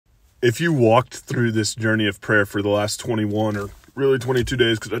If you walked through this journey of prayer for the last 21 or really 22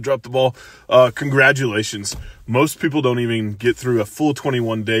 days because I dropped the ball, congratulations. Most people don't even get through a full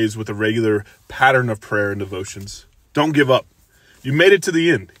 21 days with a regular pattern of prayer and devotions. Don't give up. You made it to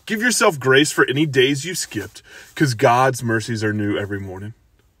the end. Give yourself grace for any days you skipped because God's mercies are new every morning.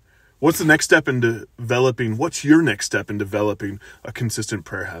 What's your next step in developing a consistent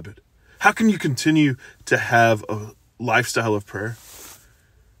prayer habit? How can you continue to have a lifestyle of prayer?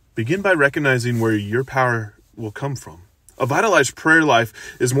 Begin by recognizing where your power will come from. A vitalized prayer life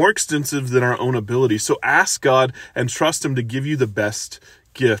is more extensive than our own ability, so ask God and trust Him to give you the best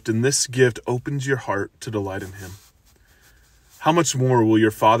gift, and this gift opens your heart to delight in Him. How much more will your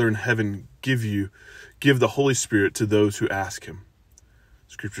Father in heaven give the Holy Spirit to those who ask Him?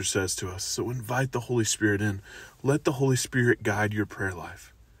 Scripture says to us, so invite the Holy Spirit in. Let the Holy Spirit guide your prayer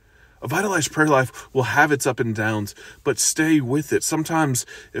life. A vitalized prayer life will have its up and downs, but stay with it. Sometimes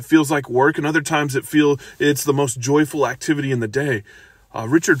it feels like work, and other times it's the most joyful activity in the day.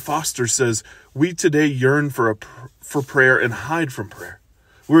 Richard Foster says, we today yearn for prayer and hide from prayer.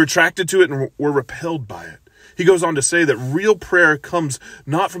 We're attracted to it and we're repelled by it. He goes on to say that real prayer comes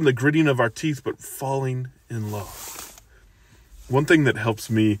not from the gritting of our teeth, but falling in love. One thing that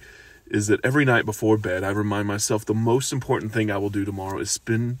helps me is that every night before bed, I remind myself the most important thing I will do tomorrow is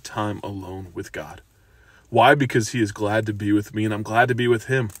spend time alone with God. Why? Because He is glad to be with me, and I'm glad to be with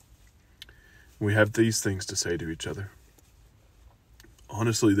Him. We have these things to say to each other.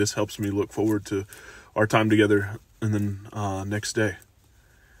 Honestly, this helps me look forward to our time together and then next day.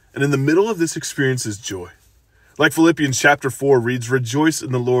 And in the middle of this experience is joy. Like Philippians chapter 4 reads, rejoice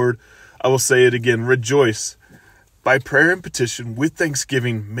in the Lord. I will say it again, rejoice. By prayer and petition, with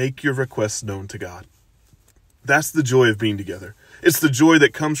thanksgiving, make your requests known to God. That's the joy of being together. It's the joy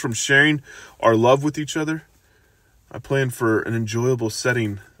that comes from sharing our love with each other. I plan for an enjoyable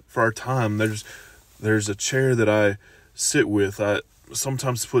setting for our time. There's a chair that I sit with. I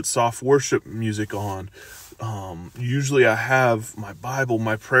sometimes put soft worship music on. Usually I have my Bible,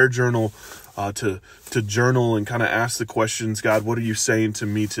 my prayer journal, to journal and kind of ask the questions, God, what are you saying to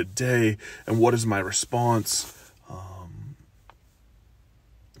me today? And what is my response?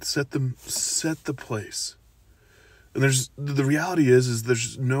 Set the place. And the reality is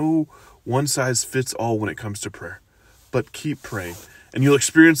there's no one size fits all when it comes to prayer, but keep praying and you'll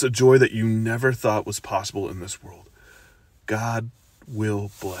experience a joy that you never thought was possible in this world. God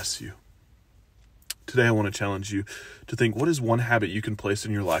will bless you. Today, I want to challenge you to think, what is one habit you can place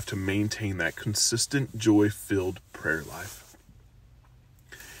in your life to maintain that consistent, joy-filled prayer life?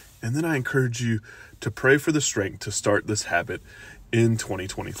 And then I encourage you to pray for the strength to start this habit in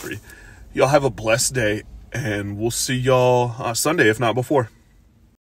 2023. Y'all have a blessed day, and we'll see y'all Sunday, if not before.